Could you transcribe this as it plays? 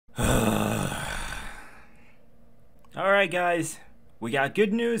Alright guys, we got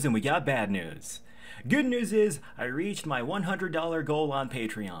good news and we got bad news. Good news is I reached my $100 goal on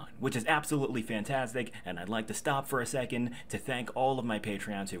Patreon, which is absolutely fantastic, and I'd like to stop for a second to thank all of my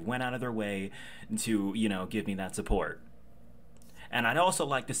Patreons who went out of their way to, give me that support. And I'd also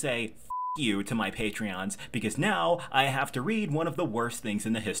like to say you to my Patreons, because now I have to read one of the worst things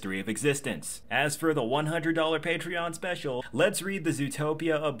in the history of existence. As for the $100 Patreon special, let's read the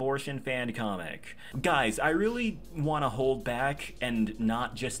Zootopia abortion fan comic. Guys, I really want to hold back and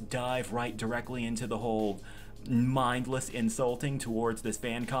not just dive right directly into the whole mindless insulting towards this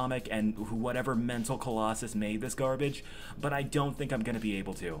fan comic and whatever mental colossus made this garbage, but I don't think I'm gonna be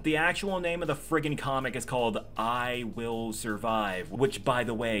able to. The actual name of the friggin' comic is called I Will Survive, which, by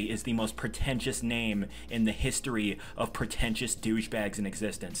the way, is the most pretentious name in the history of pretentious douchebags in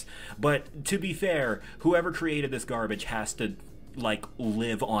existence. But to be fair, whoever created this garbage has to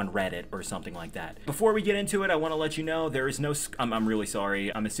live on Reddit or something like that. Before we get into it, I want to let you know there is no I'm really sorry.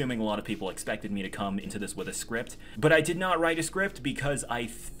 I'm assuming a lot of people expected me to come into this with a script, but I did not write a script because I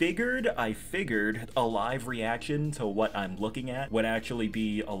figured a live reaction to what I'm looking at would actually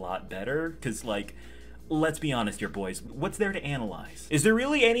be a lot better, because let's be honest here, boys. What's there to analyze? Is there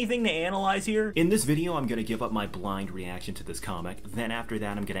really anything to analyze here? In this video, I'm gonna give up my blind reaction to this comic. Then after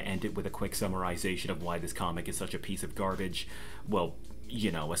that, I'm gonna end it with a quick summarization of why this comic is such a piece of garbage. Well,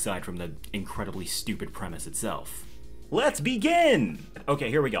 aside from the incredibly stupid premise itself. Let's begin! Okay,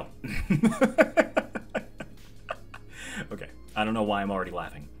 here we go. Okay, I don't know why I'm already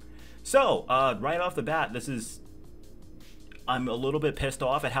laughing. So, right off the bat, I'm a little bit pissed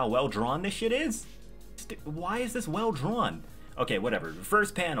off at how well drawn this shit is. Why is this well drawn? Okay, whatever.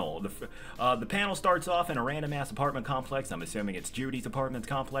 First panel. The panel starts off in a random ass apartment complex. I'm assuming it's Judy's apartment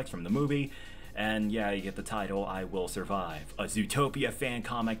complex from the movie. And yeah, you get the title, I Will Survive. A Zootopia fan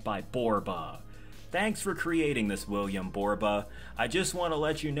comic by Borba. Thanks for creating this, William Borba. I just want to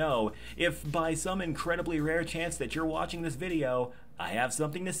let you know, if by some incredibly rare chance that you're watching this video, I have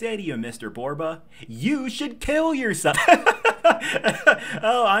something to say to you, Mr. Borba. You should kill yourself.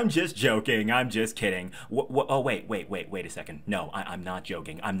 Oh, I'm just joking. I'm just kidding. Oh, wait a second. No, I'm not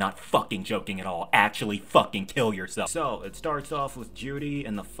joking. I'm not fucking joking at all. Actually fucking kill yourself. So, it starts off with Judy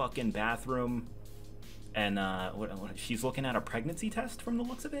in the fucking bathroom. And, she's looking at a pregnancy test from the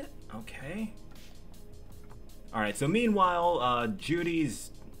looks of it? Okay. Alright, so meanwhile,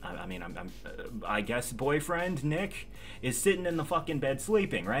 Judy's, I guess boyfriend, Nick, is sitting in the fucking bed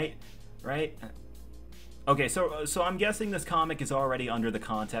sleeping, right? Right? Okay, so I'm guessing this comic is already under the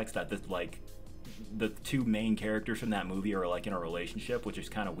context that the two main characters from that movie are in a relationship, which is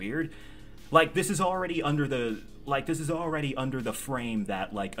kind of weird. This is already under the frame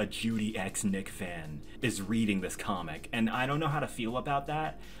that a Judy X Nick fan is reading this comic, and I don't know how to feel about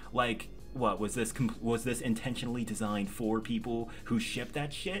that. What was this intentionally designed for people who ship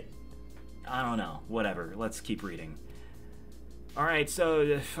that shit? I don't know. Whatever. Let's keep reading. Alright,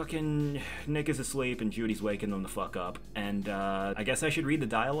 so fucking Nick is asleep and Judy's waking them the fuck up. And I guess I should read the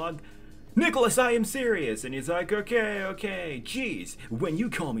dialogue? Nicholas, I am serious. And he's like, okay. Jeez, when you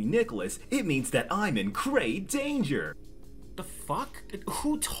call me Nicholas, it means that I'm in great danger. The fuck?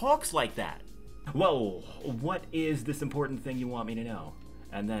 Who talks like that? Well, what is this important thing you want me to know?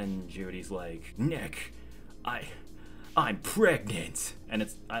 And then Judy's like, Nick, I'm pregnant. And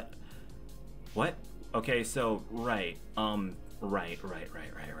it's, what? Okay, so, right.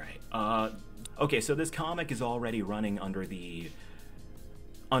 Okay, so this comic is already running under the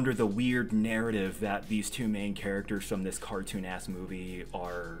weird narrative that these two main characters from this cartoon-ass movie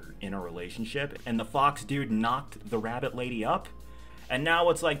are in a relationship, and the fox dude knocked the rabbit lady up. And now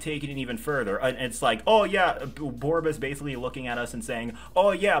it's taking it even further. And it's oh yeah, Borba's basically looking at us and saying,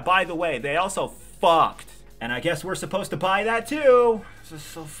 oh yeah, by the way, they also fucked. And I guess we're supposed to buy that too. This is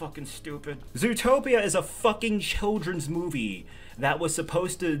so fucking stupid. Zootopia is a fucking children's movie that was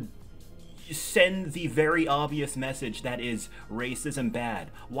supposed to send the very obvious message that is racism bad.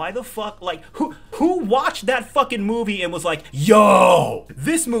 Why the fuck, who watched that fucking movie and was like, yo,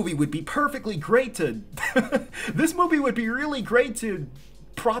 this movie would be perfectly great to, this movie would be really great to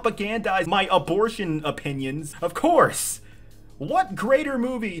propagandize my abortion opinions. Of course. What greater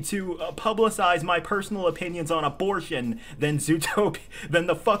movie to publicize my personal opinions on abortion than Zootopia, than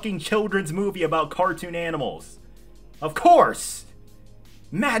the fucking children's movie about cartoon animals? Of course.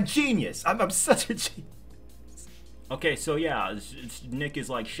 Mad genius! I'm such a genius. Okay, so yeah, Nick is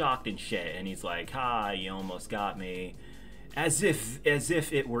shocked and shit, and he's like, "Ha, you almost got me," as if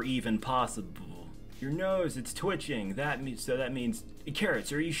it were even possible. Your nose, it's twitching. That means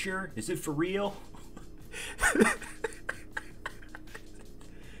carrots. Are you sure? Is it for real?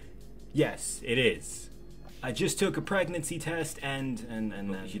 Yes, it is. I just took a pregnancy test and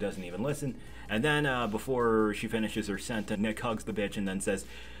then she doesn't even listen. And then before she finishes her sentence, Nick hugs the bitch and then says,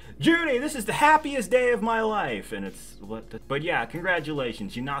 Judy, this is the happiest day of my life. And it's, what the... But yeah,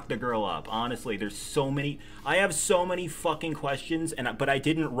 congratulations, you knocked the girl up. Honestly, there's so many... I have so many fucking questions, but I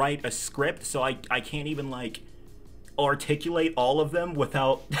didn't write a script, so I can't even, like, articulate all of them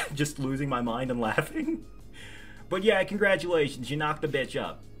without just losing my mind and laughing. But yeah, congratulations, you knocked the bitch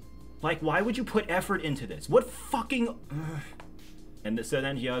up. Like, why would you put effort into this? What fucking... And so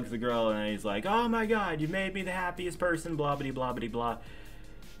then he hugs the girl and he's like, oh my god, you made me the happiest person, blah blah blah blah blah.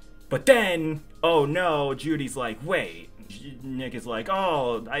 But then, oh no, Judy's like, wait. Nick is like,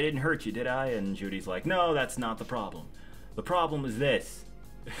 oh, I didn't hurt you, did I? And Judy's like, no, that's not the problem. The problem is this.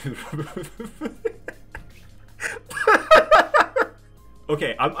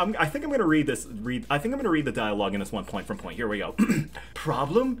 Okay, I think I'm gonna read this. I think I'm gonna read the dialogue in this one point from point. Here we go.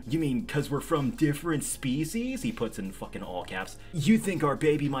 Problem? You mean because we're from different species? He puts in fucking all caps. You think our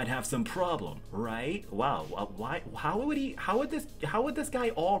baby might have some problem, right? Wow. Why? How would this guy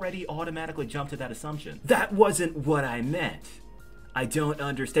already automatically jump to that assumption? That wasn't what I meant. I don't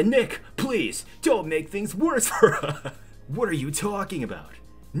understand. Nick, please don't make things worse for us. What are you talking about,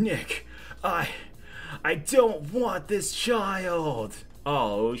 Nick? I don't want this child.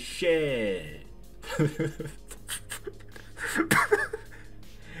 Oh shit.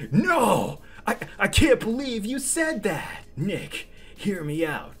 No! I can't believe you said that! Nick, hear me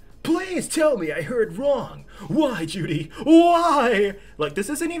out. Please tell me I heard wrong. Why, Judy? Why? Like, this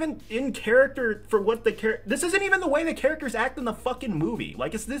isn't even in character for what the this isn't even the way the characters act in the fucking movie.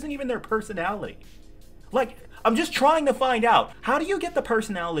 Like, this isn't even their personality. Like, I'm just trying to find out, how do you get the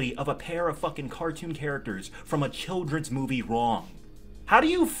personality of a pair of fucking cartoon characters from a children's movie wrong? How do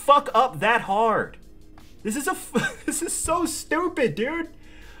you fuck up that hard? This is so stupid, dude.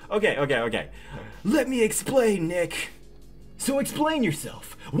 Okay. Let me explain, Nick. So explain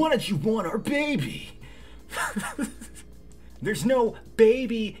yourself. Why don't you want our baby? There's no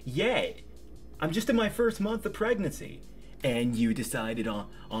baby yet. I'm just in my first month of pregnancy. And you decided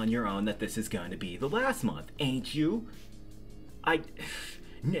on your own that this is going to be the last month, ain't you?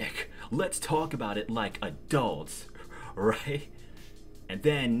 Nick, let's talk about it like adults, right? And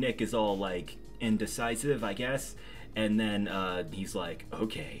then Nick is all like indecisive, I guess. And then he's like,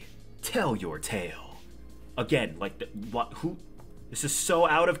 okay, tell your tale. Again, like, who? This is so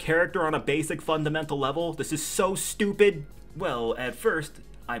out of character on a basic fundamental level. This is so stupid. Well, at first,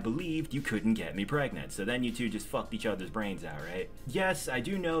 I believed you couldn't get me pregnant, so then you two just fucked each other's brains out, right? Yes, I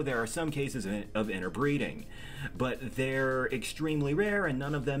do know there are some cases of interbreeding, but they're extremely rare and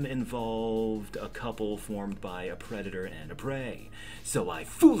none of them involved a couple formed by a predator and a prey. So I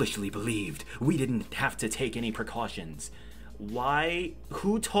foolishly believed we didn't have to take any precautions. Why?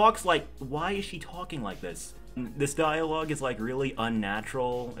 Who talks like... Why is she talking like this? This dialogue is like really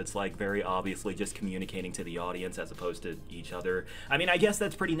unnatural. It's like very obviously just communicating to the audience as opposed to each other. I mean, I guess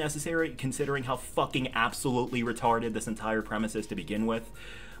that's pretty necessary considering how fucking absolutely retarded this entire premise is to begin with.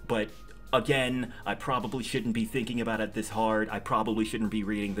 But again, I probably shouldn't be thinking about it this hard. I probably shouldn't be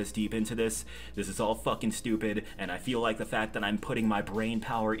reading this deep into this. This is all fucking stupid, and I feel like the fact that I'm putting my brain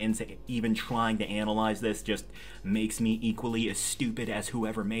power into even trying to analyze this just makes me equally as stupid as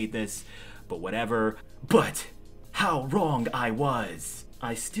whoever made this. But whatever. But how wrong I was.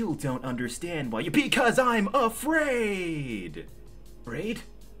 I still don't understand why you... Because I'm afraid! Afraid?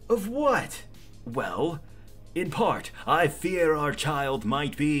 Of what? Well, in part, I fear our child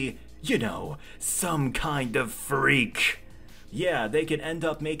might be, you know, some kind of freak. Yeah, they could end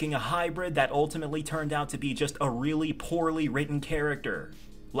up making a hybrid that ultimately turned out to be just a really poorly written character.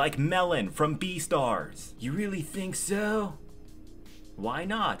 Like Melon from Beastars. You really think so? Why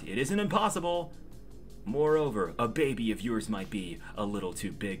not? It isn't impossible. Moreover, a baby of yours might be a little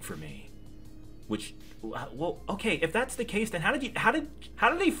too big for me. Which, well, okay, if that's the case, then how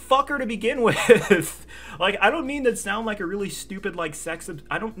did they fuck her to begin with? Like, I don't mean to sound like a really stupid, like,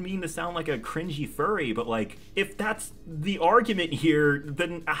 I don't mean to sound like a cringy furry, but, like, if that's the argument here,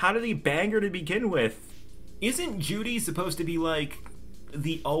 then how did he bang her to begin with? Isn't Judy supposed to be, like,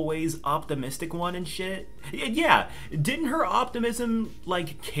 the always optimistic one and shit? Yeah, didn't her optimism,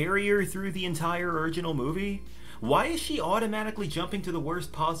 like, carry her through the entire original movie? Why is she automatically jumping to the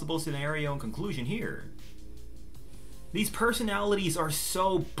worst possible scenario and conclusion here? These personalities are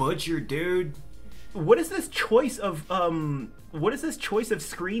so butchered, dude. What is this choice of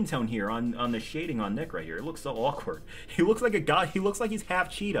screen tone here on the shading on Nick right here? It looks so awkward. He looks like a guy, he looks like he's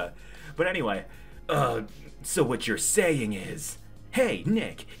half cheetah. But anyway, so what you're saying is, hey,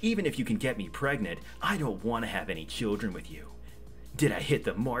 Nick, even if you can get me pregnant, I don't want to have any children with you. Did I hit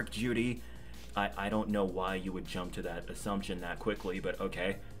the mark, Judy? I don't know why you would jump to that assumption that quickly, but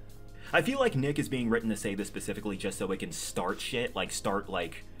okay. I feel like Nick is being written to say this specifically just so it can start shit, like start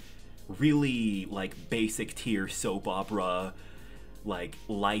like really like basic tier soap opera, like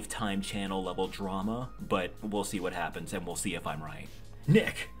Lifetime channel level drama, but we'll see what happens and we'll see if I'm right.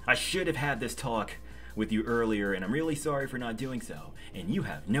 Nick, I should have had this talk with you earlier, and I'm really sorry for not doing so. And you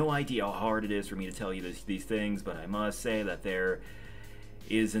have no idea how hard it is for me to tell you these things, but I must say that there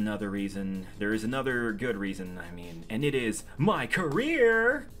is another reason. There is another good reason, I mean, and it is my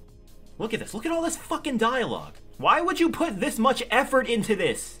career! Look at this. Look at all this fucking dialogue. Why would you put this much effort into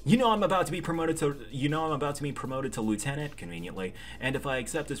this? You know I'm about to be promoted to lieutenant, conveniently, and if I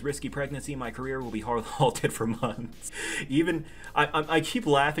accept this risky pregnancy, my career will be halted for months. Even, I keep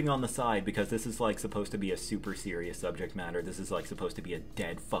laughing on the side because this is like supposed to be a super serious subject matter. This is like supposed to be a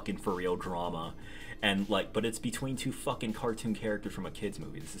dead fucking for real drama. And like, but it's between two fucking cartoon characters from a kid's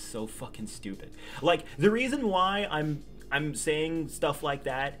movie. This is so fucking stupid. Like, the reason why I'm saying stuff like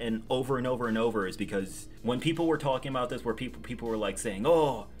that and over and over and over is because when people were talking about this, where people were like saying,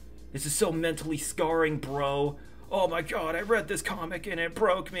 oh, this is so mentally scarring, bro. Oh my god, I read this comic and it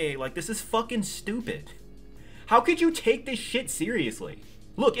broke me. Like, this is fucking stupid. How could you take this shit seriously?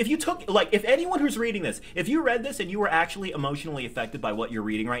 Look, if you took, like, if anyone who's reading this, if you read this and you were actually emotionally affected by what you're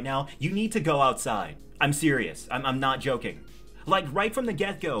reading right now, you need to go outside. I'm serious. I'm not joking. Like, right from the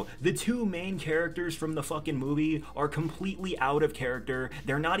get-go, the two main characters from the fucking movie are completely out of character.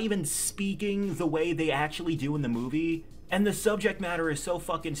 They're not even speaking the way they actually do in the movie. And the subject matter is so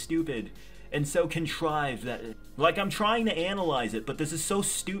fucking stupid and so contrived that, like, I'm trying to analyze it, but this is so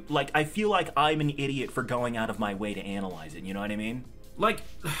stupid. Like, I feel like I'm an idiot for going out of my way to analyze it, you know what I mean? Like,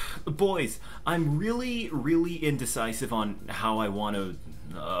 boys, I'm really, really indecisive on how I want to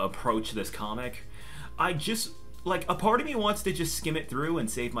approach this comic. Like, a part of me wants to just skim it through and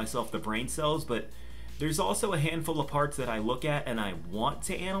save myself the brain cells, but there's also a handful of parts that I look at and I want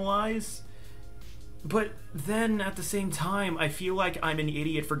to analyze. But then, at the same time, I feel like I'm an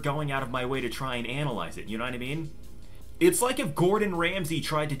idiot for going out of my way to try and analyze it, you know what I mean? It's like if Gordon Ramsay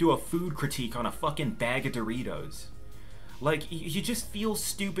tried to do a food critique on a fucking bag of Doritos. Like, you just feel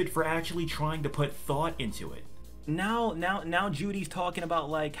stupid for actually trying to put thought into it. Now Judy's talking about,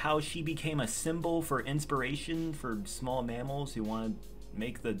 like, how she became a symbol for inspiration for small mammals who want to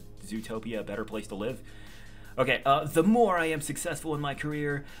make the Zootopia a better place to live. Okay, the more I am successful in my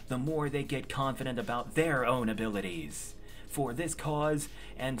career, the more they get confident about their own abilities. For this cause,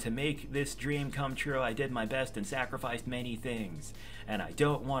 and to make this dream come true, I did my best and sacrificed many things. And I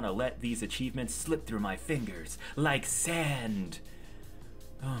don't want to let these achievements slip through my fingers like sand.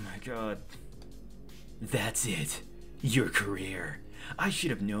 Oh my god. That's it. Your career. I should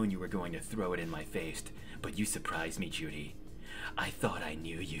have known you were going to throw it in my face, but you surprised me, Judy. I thought I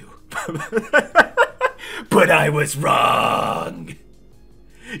knew you. But I was wrong!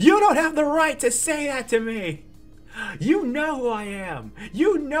 You don't have the right to say that to me! You know who I am!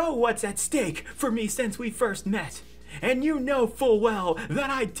 You know what's at stake for me since we first met! And you know full well that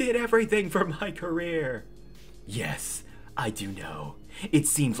I did everything for my career! Yes, I do know. It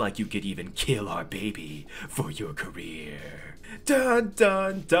seems like you could even kill our baby for your career. Dun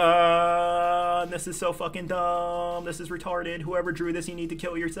dun dun! This is so fucking dumb. This is retarded. Whoever drew this, you need to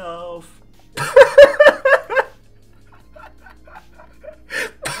kill yourself.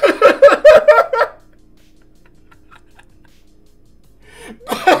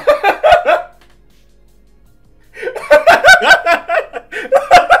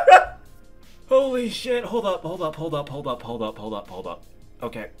 Holy shit, hold up.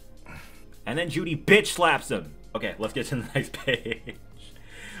 Okay. And then Judy bitch slaps him. Okay, let's get to the next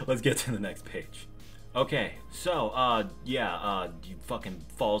page. Okay, so, he fucking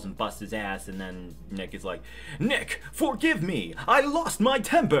falls and busts his ass, and then Nick is like, Nick, forgive me! I lost my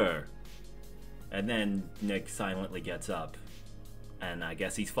temper! And then Nick silently gets up. And I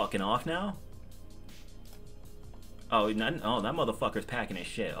guess he's fucking off now? Oh, that motherfucker's packing his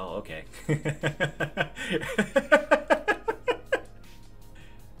shit. Oh, okay.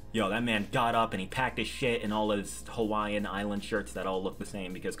 Yo, that man got up and he packed his shit and all his Hawaiian island shirts that all look the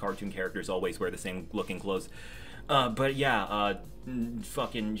same because cartoon characters always wear the same looking clothes. But yeah,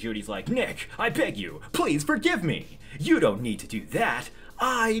 fucking Judy's like, Nick, I beg you, please forgive me. You don't need to do that.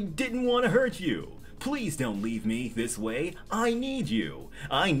 I didn't want to hurt you. Please don't leave me this way. I need you.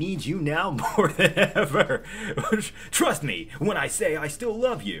 I need you now more than ever. Trust me when I say I still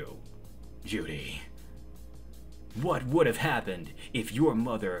love you. Judy, what would have happened if your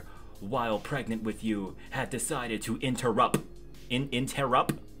mother, while pregnant with you, had decided to interrupt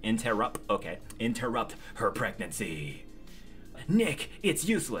her pregnancy? Nick, it's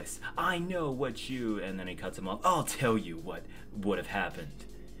useless. I know what you... And then he cuts him off. I'll tell you what would have happened.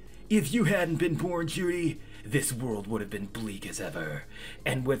 If you hadn't been born, Judy, this world would have been bleak as ever.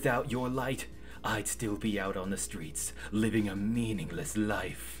 And without your light, I'd still be out on the streets, living a meaningless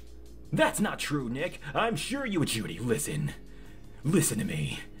life. That's not true, Nick. I'm sure you... Judy, listen. Listen to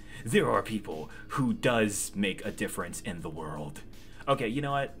me. There are people who does make a difference in the world. Okay, you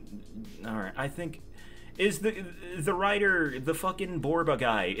know what? Alright, I think... Is the writer, the fucking Borba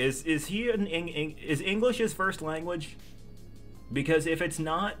guy, is he is English his first language? Because if it's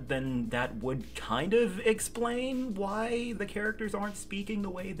not, then that would kind of explain why the characters aren't speaking the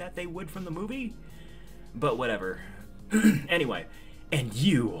way that they would from the movie. But whatever. Anyway, and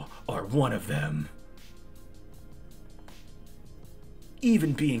you are one of them.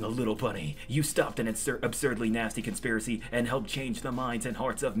 Even being a little bunny, you stopped an absurdly nasty conspiracy and helped change the minds and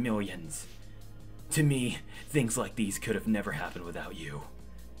hearts of millions. To me, things like these could have never happened without you.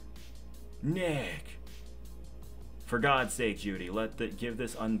 Nick. For God's sake, Judy, give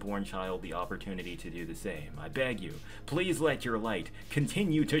this unborn child the opportunity to do the same. I beg you, please let your light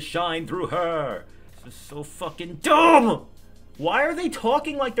continue to shine through her. This is so fucking dumb. Why are they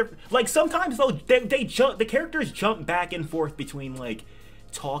talking like they're... Like, sometimes, though, they jump... The characters jump back and forth between, like,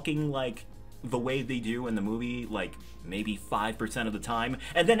 talking, like, the way they do in the movie, like, maybe 5% of the time.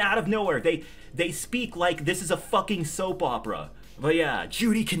 And then out of nowhere, they speak like this is a fucking soap opera. But yeah,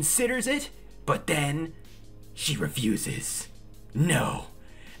 Judy considers it, but then she refuses. No.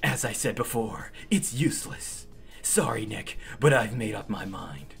 As I said before, it's useless. Sorry, Nick, but I've made up my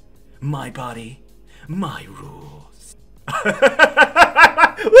mind. My body, my rules. Look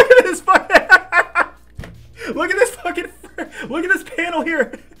at this fucking... Look at this fucking... Look at this panel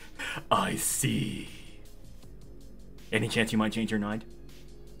here. I see. Any chance you might change your mind?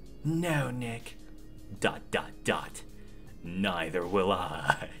 No, Nick. ... Neither will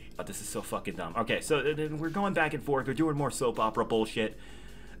I. Oh, this is so fucking dumb. Okay, so we're going back and forth. We're doing more soap opera bullshit.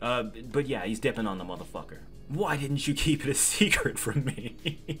 But yeah, he's dipping on the motherfucker. Why didn't you keep it a secret from me?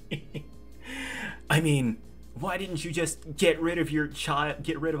 I mean, why didn't you just get rid of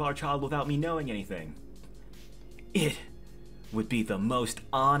our child without me knowing anything? It would be the most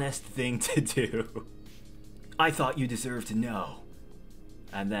honest thing to do. I thought you deserved to know.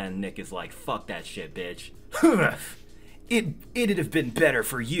 And then Nick is like, fuck that shit, bitch. It'd have been better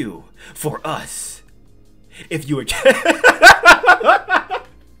for you, for us, if you had...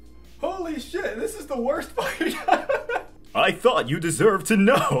 Holy shit, this is the worst fucking... I thought you deserved to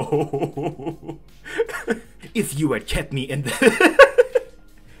know. If you had kept me in the...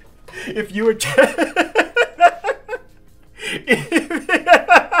 If you had kept...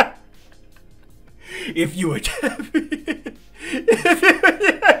 If you had kept me...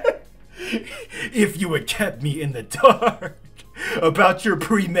 If you had kept me in the dark about your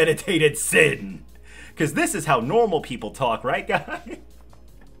premeditated sin. Because this is how normal people talk, right, guys?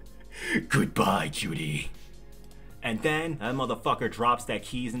 Goodbye, Judy. And then that motherfucker drops that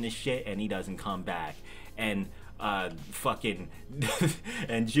keys in this shit and he doesn't come back. And fucking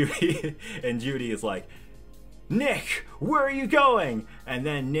and Judy is like, Nick, where are you going? And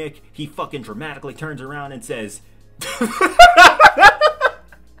then Nick, he fucking dramatically turns around and says,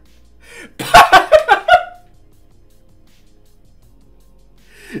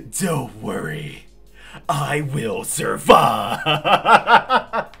 don't worry, I will survive.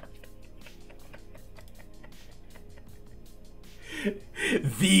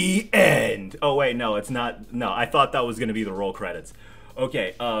 The end. Oh wait, no, it's not. No, I thought that was gonna be the roll credits.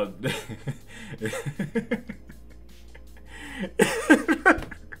 Okay,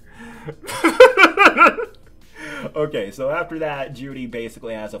 okay, so after that, Judy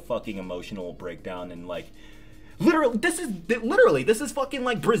basically has a fucking emotional breakdown and like, literally, this is fucking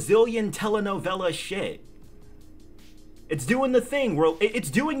like Brazilian telenovela shit. It's doing the thing where it's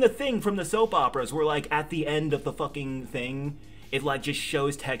doing the thing from the soap operas where like at the end of the fucking thing, it like just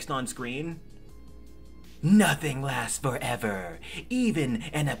shows text on screen. Nothing lasts forever, even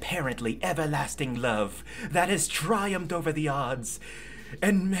an apparently everlasting love that has triumphed over the odds,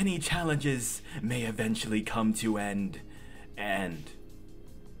 and many challenges may eventually come to end. And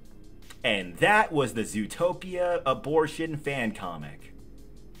that was the Zootopia abortion fan comic.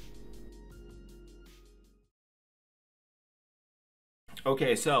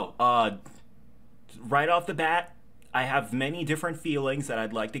 Okay, so, right off the bat, I have many different feelings that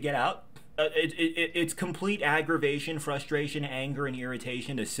I'd like to get out. It's complete aggravation, frustration, anger, and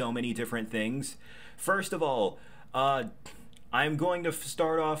irritation to so many different things. First of all, I'm going to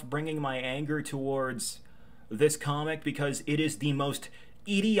start off bringing my anger towards this comic because it is the most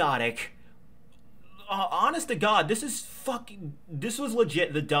idiotic, honest to God, this was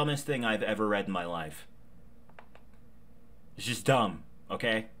legit the dumbest thing I've ever read in my life. It's just dumb,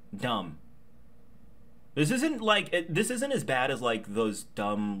 okay? Dumb. This isn't as bad as like those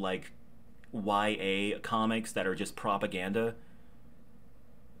dumb like YA comics that are just propaganda.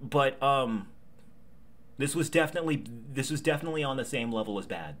 But this was definitely on the same level as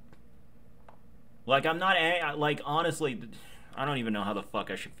bad. Like, I'm not like, honestly, I don't even know how the fuck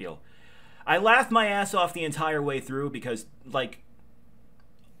I should feel. I laughed my ass off the entire way through because, like,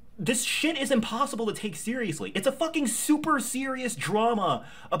 this shit is impossible to take seriously. It's a fucking super serious drama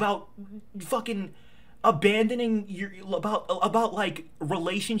about fucking abandoning about like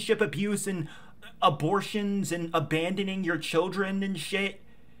relationship abuse and abortions and abandoning your children and shit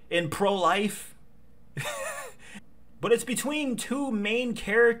and pro-life. But it's between two main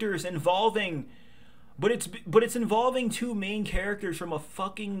characters involving it's involving two main characters from a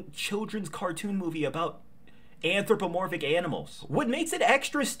fucking children's cartoon movie about anthropomorphic animals. What makes it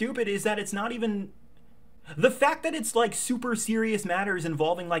extra stupid is that it's not even the fact that it's like super serious matters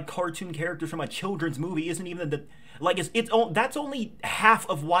involving like cartoon characters from a children's movie isn't even the like that's only half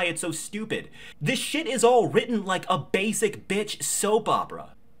of why it's so stupid. This shit is all written like a basic bitch soap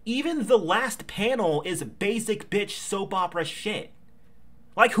opera. Even the last panel is basic bitch soap opera shit.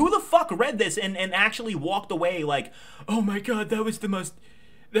 Like, who the fuck read this and actually walked away like, oh my god, that was the most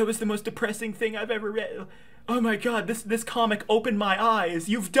depressing thing I've ever read. Oh my god, this comic opened my eyes.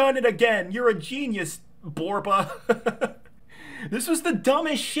 You've done it again. You're a genius, Borba. This was the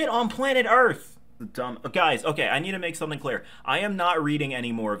dumbest shit on planet Earth. Guys, okay, I need to make something clear. I am not reading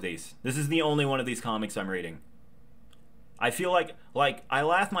any more of these. This is the only one of these comics I'm reading. I feel like I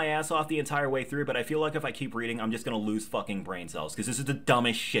laughed my ass off the entire way through, but I feel like if I keep reading, I'm just gonna lose fucking brain cells, because this is the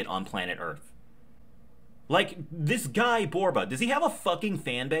dumbest shit on planet Earth. Like, this guy, Borba, does he have a fucking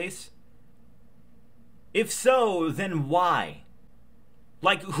fan base? If so, then why?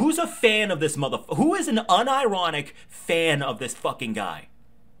 Like, who's a fan of this motherfucker? Who is an unironic fan of this fucking guy?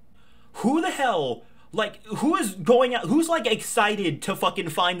 Who the hell, like, who is going out, who's, like, excited to fucking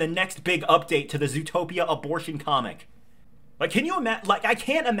find the next big update to the Zootopia abortion comic? Like, can you imagine, like, I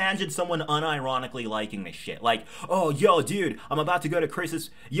can't imagine someone unironically liking this shit. Like, oh, yo, dude, I'm about to go to Chris's,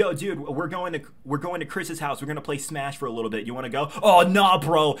 yo, dude, we're going to Chris's house, we're gonna play Smash for a little bit, you wanna go? Oh, nah,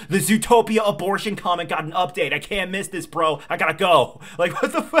 bro, the Zootopia abortion comic got an update, I can't miss this, bro, I gotta go. Like,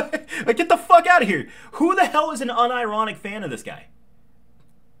 what the fuck, like, get the fuck out of here. Who the hell is an unironic fan of this guy?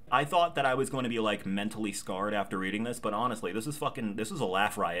 I thought that I was going to be, like, mentally scarred after reading this, but honestly, this is a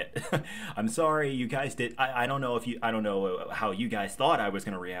laugh riot. I'm sorry you guys did, I don't know how you guys thought I was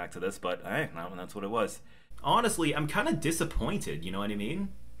going to react to this, but hey, that's what it was. Honestly, I'm kind of disappointed, you know what I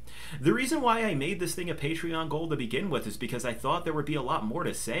mean? The reason why I made this thing a Patreon goal to begin with is because I thought there would be a lot more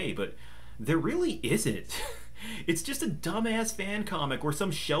to say, but there really isn't. It's just a dumbass fan comic where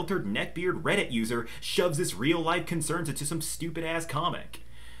some sheltered neckbeard Reddit user shoves his real-life concerns into some stupid-ass comic.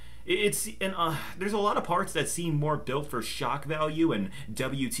 There's a lot of parts that seem more built for shock value and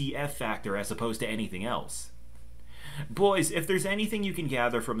WTF factor as opposed to anything else. Boys, if there's anything you can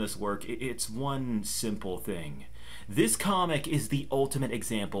gather from this work, it's one simple thing. This comic is the ultimate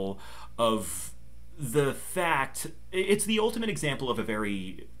example of it's the ultimate example of a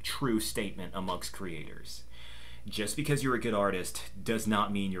very true statement amongst creators. Just because you're a good artist does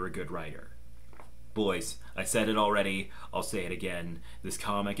not mean you're a good writer. Boys, I said it already, I'll say it again. This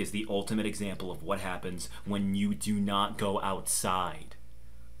comic is the ultimate example of what happens when you do not go outside.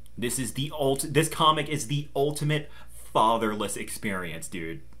 This comic is the ultimate fatherless experience,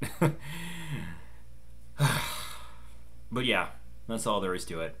 dude. But yeah, that's all there is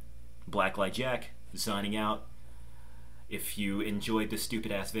to it. Blacklight Jack, signing out. If you enjoyed this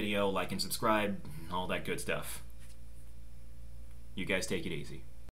stupid-ass video, like and subscribe, all that good stuff. You guys take it easy.